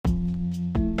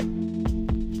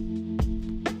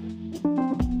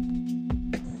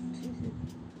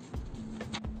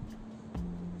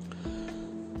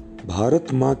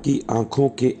भारत माँ की आंखों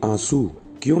के आंसू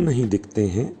क्यों नहीं दिखते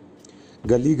हैं?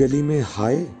 गली गली में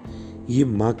हाय ये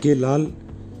माँ के लाल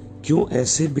क्यों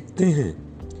ऐसे बिकते हैं?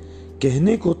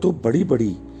 कहने को तो बड़ी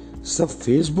बड़ी सब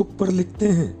फेसबुक पर लिखते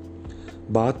हैं,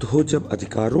 बात हो जब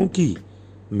अधिकारों की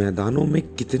मैदानों में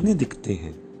कितने दिखते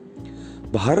हैं?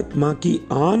 भारत माँ की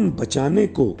आन बचाने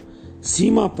को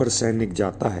सीमा पर सैनिक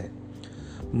जाता है,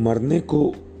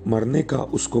 मरने का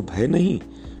उसको भय नहीं,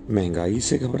 महंगाई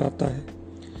से घबराता है।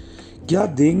 क्या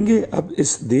देंगे अब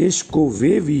इस देश को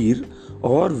वे वीर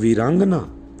और वीरांगना,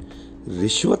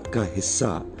 रिश्वत का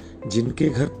हिस्सा जिनके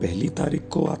घर पहली तारीख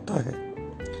को आता है?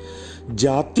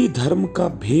 जाति धर्म का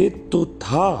भेद तो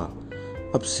था,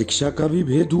 अब शिक्षा का भी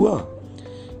भेद हुआ।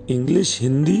 इंग्लिश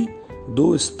हिंदी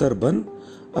दो स्तर बन,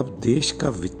 अब देश का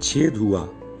विच्छेद हुआ।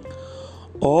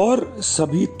 और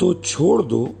सभी तो छोड़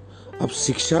दो, अब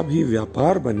शिक्षा भी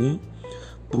व्यापार बनी,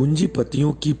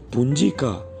 पूंजीपतियों की पूंजी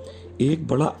का एक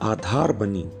बड़ा आधार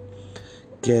बनी।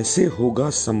 कैसे होगा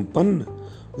संपन्न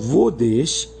वो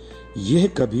देश, यह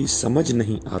कभी समझ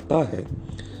नहीं आता है,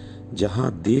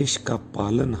 जहां देश का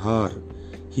पालनहार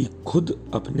ही खुद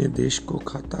अपने देश को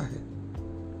खाता है।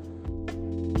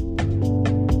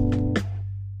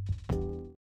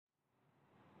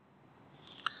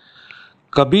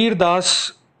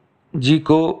 कबीरदास जी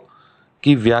को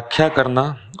की व्याख्या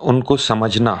करना, उनको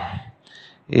समझना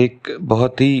एक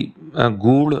बहुत ही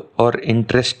गूढ़ और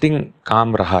इंटरेस्टिंग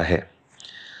काम रहा है।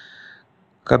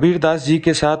 कबीरदास जी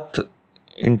के साथ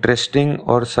इंटरेस्टिंग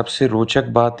और सबसे रोचक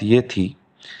बात ये थी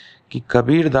कि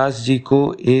कबीरदास जी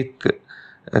को एक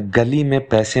गली में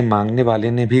पैसे मांगने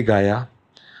वाले ने भी गाया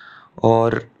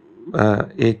और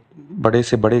एक बड़े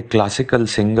से बड़े क्लासिकल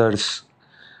सिंगर्स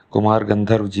कुमार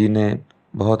गंधर्व जी ने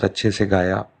बहुत अच्छे से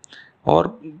गाया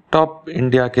और टॉप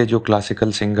इंडिया के जो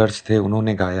क्लासिकल सिंगर्स थे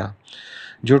उन्होंने गाया।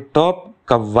 जो टॉप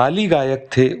कव्वाली गायक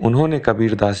थे उन्होंने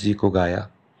कबीरदास जी को गाया।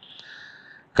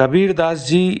 कबीरदास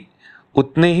जी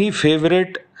उतने ही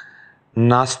फेवरेट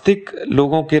नास्तिक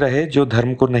लोगों के रहे जो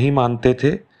धर्म को नहीं मानते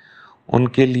थे,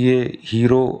 उनके लिए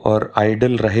हीरो और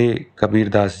आइडल रहे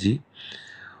कबीरदास जी।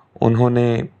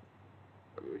 उन्होंने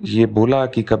ये बोला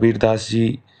कि कबीरदास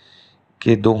जी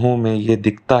के दोहों में ये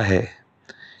दिखता है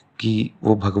कि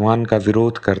वो भगवान का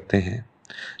विरोध करते हैं।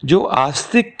 जो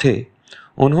आस्तिक थे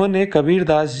उन्होंने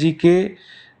कबीरदास जी के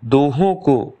दोहों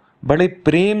को बड़े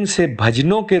प्रेम से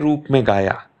भजनों के रूप में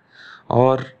गाया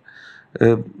और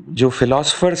जो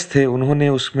फिलॉसफर्स थे उन्होंने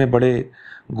उसमें बड़े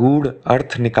गूढ़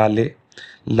अर्थ निकाले,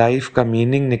 लाइफ का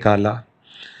मीनिंग निकाला।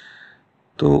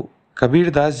 तो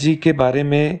कबीरदास जी के बारे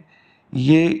में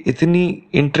ये इतनी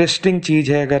इंटरेस्टिंग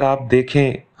चीज़ है, अगर आप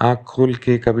देखें आँख खोल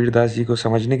के कबीरदास जी को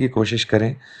समझने की कोशिश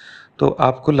करें तो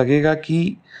आपको लगेगा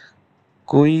कि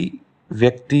कोई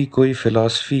व्यक्ति, कोई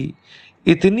फिलॉसफी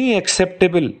इतनी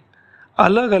एक्सेप्टेबल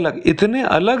अलग अलग, इतने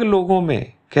अलग लोगों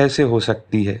में कैसे हो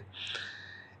सकती है।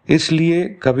 इसलिए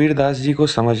कबीरदास जी को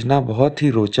समझना बहुत ही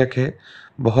रोचक है,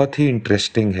 बहुत ही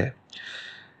इंटरेस्टिंग है।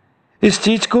 इस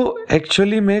चीज़ को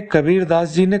एक्चुअली में कबीरदास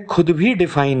जी ने खुद भी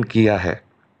डिफाइन किया है।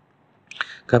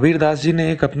 कबीरदास जी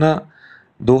ने एक अपना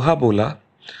दोहा बोला,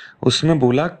 उसमें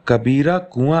बोला, कबीरा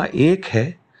कुआं एक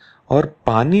है और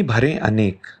पानी भरे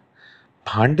अनेक,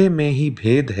 भांडे में ही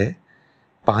भेद है,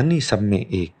 पानी सब में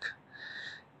एक।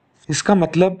 इसका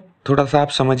मतलब थोड़ा सा आप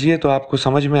समझिए तो आपको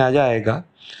समझ में आ जाएगा।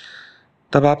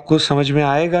 तब आपको समझ में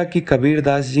आएगा कि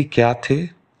कबीरदास जी क्या थे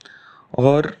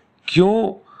और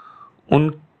क्यों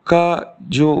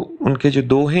उनके जो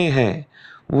दोहे हैं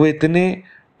वो इतने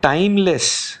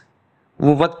टाइमलेस,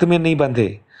 वो वक्त में नहीं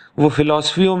बंधे, वो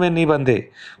फिलॉसफियों में नहीं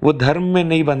बंधे, वो धर्म में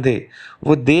नहीं बंधे,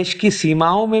 वो देश की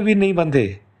सीमाओं में भी नहीं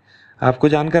बंधे। आपको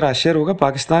जानकर आश्चर्य होगा,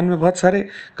 पाकिस्तान में बहुत सारे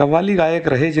कव्वाली गायक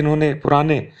रहे जिन्होंने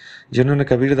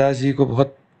कबीरदास जी को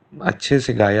बहुत अच्छे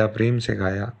से गाया, प्रेम से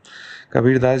गाया।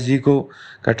 कबीरदास जी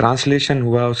का ट्रांसलेशन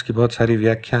हुआ, उसकी बहुत सारी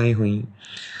व्याख्याएं हुई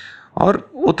और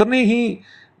उतने ही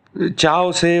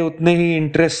चाव से, उतने ही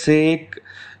इंटरेस्ट से एक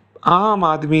आम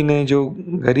आदमी ने, जो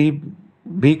गरीब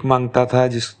भीख मांगता था,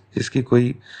 जिसकी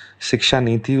कोई शिक्षा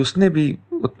नहीं थी, उसने भी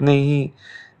उतने ही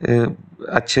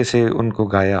अच्छे से उनको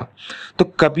गाया। तो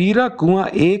कबीरा कुआं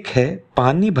एक है,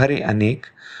 पानी भरे अनेक,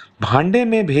 भांडे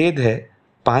में भेद है,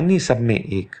 पानी सब में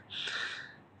एक।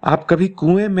 आप कभी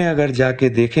कुएं में अगर जाके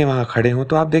देखें, वहां खड़े हों,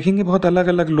 तो आप देखेंगे बहुत अलग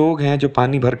अलग लोग हैं जो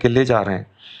पानी भर के ले जा रहे हैं।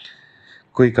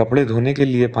 कोई कपड़े धोने के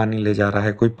लिए पानी ले जा रहा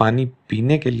है, कोई पानी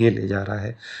पीने के लिए ले जा रहा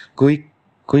है, कोई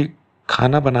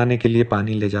खाना बनाने के लिए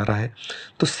पानी ले जा रहा है।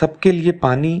 तो सबके लिए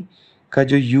पानी का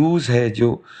जो यूज़ है,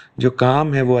 जो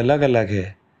काम है, वो अलग अलग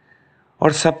है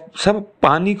और सब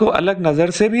पानी को अलग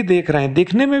नज़र से भी देख रहे हैं।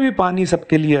 दिखने में भी पानी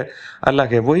सबके लिए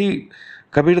अलग है। वही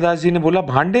कबीरदास जी ने बोला,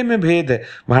 भांडे में भेद है।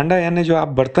 भांडा यानी जो आप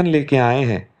बर्तन लेके आए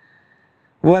हैं,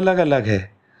 वो अलग अलग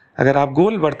है। अगर आप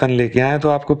गोल बर्तन लेके आए तो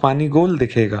आपको पानी गोल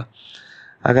दिखेगा,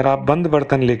 अगर आप बंद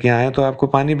बर्तन लेके आए तो आपको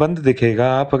पानी बंद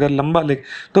दिखेगा, आप अगर लंबा ले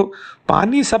तो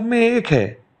पानी सब में एक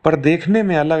है पर देखने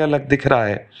में अलग अलग दिख रहा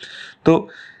है। तो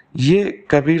ये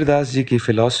कबीरदास जी की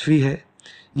फिलॉसफी है,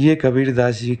 ये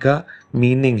कबीरदास जी का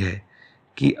मीनिंग है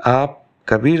कि आप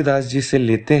कबीरदास जी से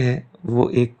लेते हैं,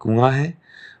 वो एक कुआं है,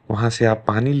 वहाँ से आप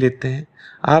पानी लेते हैं,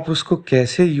 आप उसको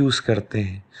कैसे यूज़ करते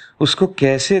हैं, उसको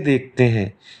कैसे देखते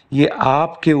हैं, ये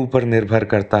आपके ऊपर निर्भर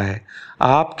करता है,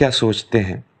 आप क्या सोचते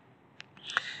हैं।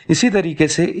 इसी तरीके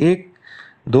से एक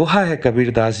दोहा है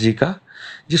कबीरदास जी का,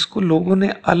 जिसको लोगों ने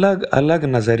अलग अलग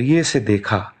नज़रिए से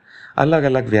देखा, अलग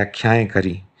अलग व्याख्याएं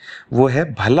करी। वो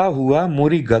है, भला हुआ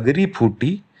मोरी गगरी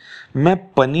फूटी,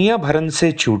 मैं पनिया भरन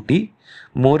से छूटी,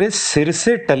 मोरे सिर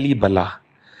से टली बला।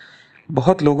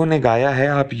 बहुत लोगों ने गाया है,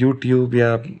 आप यूट्यूब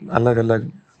या अलग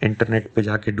अलग इंटरनेट पे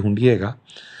जाके ढूंढिएगा।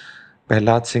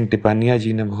 प्रहलाद सिंह टिपानिया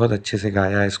जी ने बहुत अच्छे से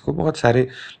गाया इसको, बहुत सारे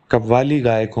कव्वाली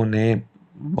गायकों ने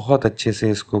बहुत अच्छे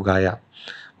से इसको गाया।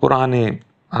 पुराने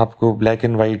आपको ब्लैक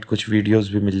एंड वाइट कुछ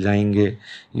वीडियोस भी मिल जाएंगे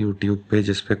यूट्यूब पे,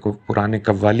 जिस पे को पुराने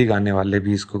कव्वाली गाने वाले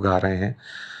भी इसको गा रहे हैं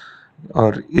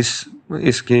और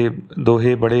इसके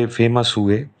दोहे बड़े फेमस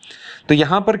हुए। तो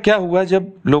यहाँ पर क्या हुआ,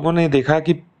 जब लोगों ने देखा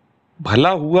कि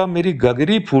भला हुआ मेरी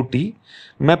गगरी फूटी,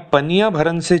 मैं पनिया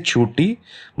भरन से छूटी,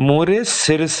 मोरे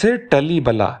सिर से टली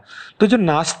बला। तो जो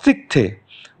नास्तिक थे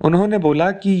उन्होंने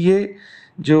बोला कि ये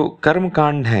जो कर्म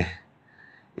कांड है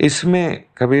इसमें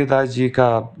कबीरदास जी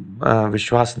का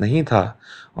विश्वास नहीं था,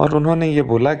 और उन्होंने ये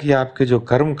बोला कि आपके जो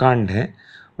कर्म कांड हैं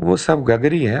वो सब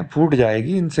गगरी हैं, फूट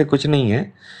जाएगी, इनसे कुछ नहीं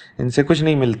है, इनसे कुछ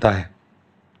नहीं मिलता है।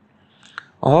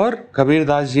 और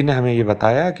कबीरदास जी ने हमें ये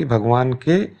बताया कि भगवान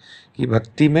की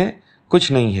भक्ति में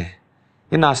कुछ नहीं है।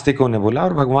 ये नास्तिकों ने बोला,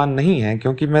 और भगवान नहीं है,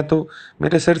 क्योंकि मैं तो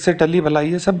मेरे सिर से टली बला,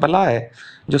 ये सब बला है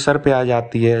जो सर पे आ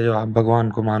जाती है, जो आप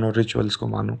भगवान को मानो, रिचुअल्स को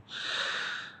मानो।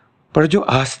 पर जो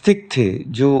आस्तिक थे,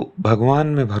 जो भगवान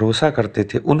में भरोसा करते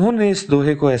थे, उन्होंने इस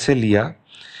दोहे को ऐसे लिया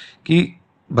कि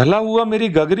भला हुआ मेरी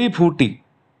गगरी फूटी,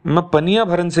 मैं पनिया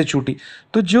भरन से छूटी।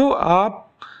 तो जो आप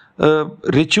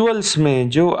रिचुअल्स में,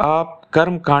 जो आप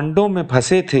कर्म कांडों में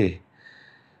फंसे थे,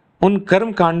 उन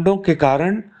कर्म कांडों के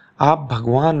कारण आप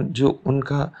भगवान, जो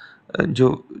उनका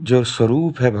जो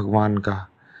स्वरूप है भगवान का,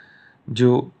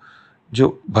 जो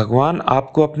भगवान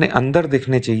आपको अपने अंदर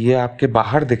दिखने चाहिए, आपके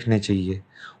बाहर दिखने चाहिए,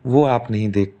 वो आप नहीं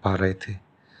देख पा रहे थे।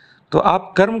 तो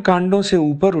आप कर्म कांडों से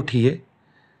ऊपर उठिए,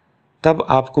 तब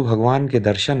आपको भगवान के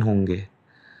दर्शन होंगे।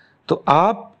 तो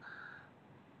आप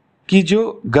कि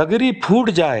जो गगरी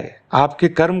फूट जाए आपके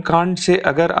कर्म कांड से,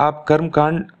 अगर आप कर्म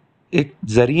कांड एक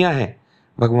जरिया है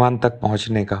भगवान तक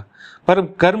पहुंचने का, पर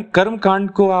कर्म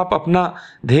कांड को आप अपना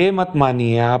ध्येय मत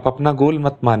मानिए, आप अपना गोल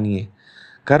मत मानिए।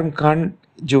 कर्म कांड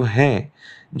जो हैं,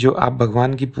 जो आप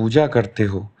भगवान की पूजा करते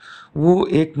हो, वो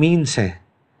एक मीन्स है।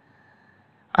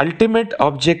 अल्टीमेट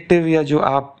ऑब्जेक्टिव या जो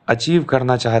आप अचीव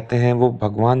करना चाहते हैं, वो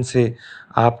भगवान से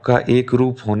आपका एक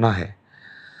रूप होना है।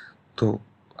 तो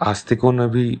आस्तिकों ने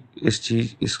भी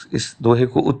इस दोहे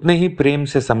को उतने ही प्रेम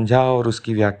से समझा और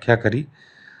उसकी व्याख्या करी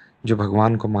जो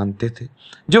भगवान को मानते थे।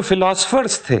 जो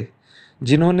फिलॉसफर्स थे,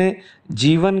 जिन्होंने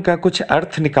जीवन का कुछ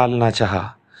अर्थ निकालना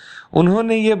चाहा,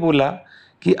 उन्होंने ये बोला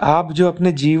कि आप जो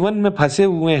अपने जीवन में फंसे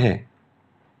हुए हैं,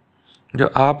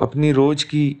 जो आप अपनी रोज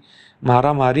की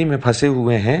मारामारी में फंसे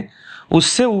हुए हैं,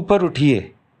 उससे ऊपर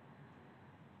उठिए,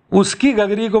 उसकी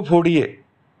गगरी को फोड़िए,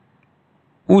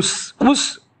 उस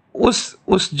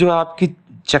जो आपकी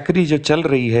चक्री जो चल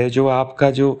रही है, जो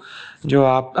आपका जो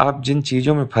आप जिन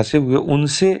चीजों में फंसे हुए,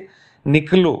 उनसे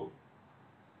निकलो,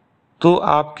 तो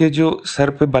आपके जो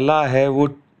सर पे बला है वो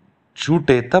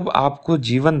छूटे, तब आपको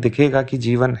जीवन दिखेगा कि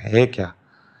जीवन है क्या,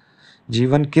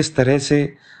 जीवन किस तरह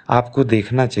से आपको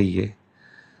देखना चाहिए।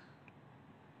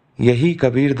 यही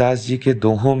कबीरदास जी के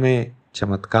दोहों में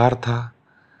चमत्कार था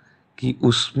कि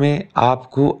उसमें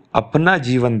आपको अपना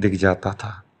जीवन दिख जाता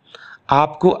था,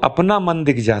 आपको अपना मन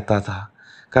दिख जाता था।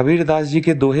 कबीरदास जी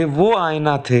के दोहे वो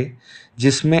आईना थे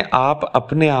जिसमें आप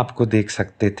अपने आप को देख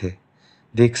सकते थे,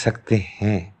 देख सकते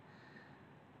हैं।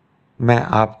 मैं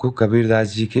आपको कबीरदास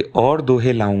जी के और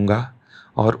दोहे लाऊंगा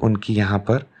और उनकी यहाँ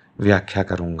पर व्याख्या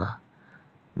करूंगा।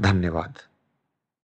 धन्यवाद।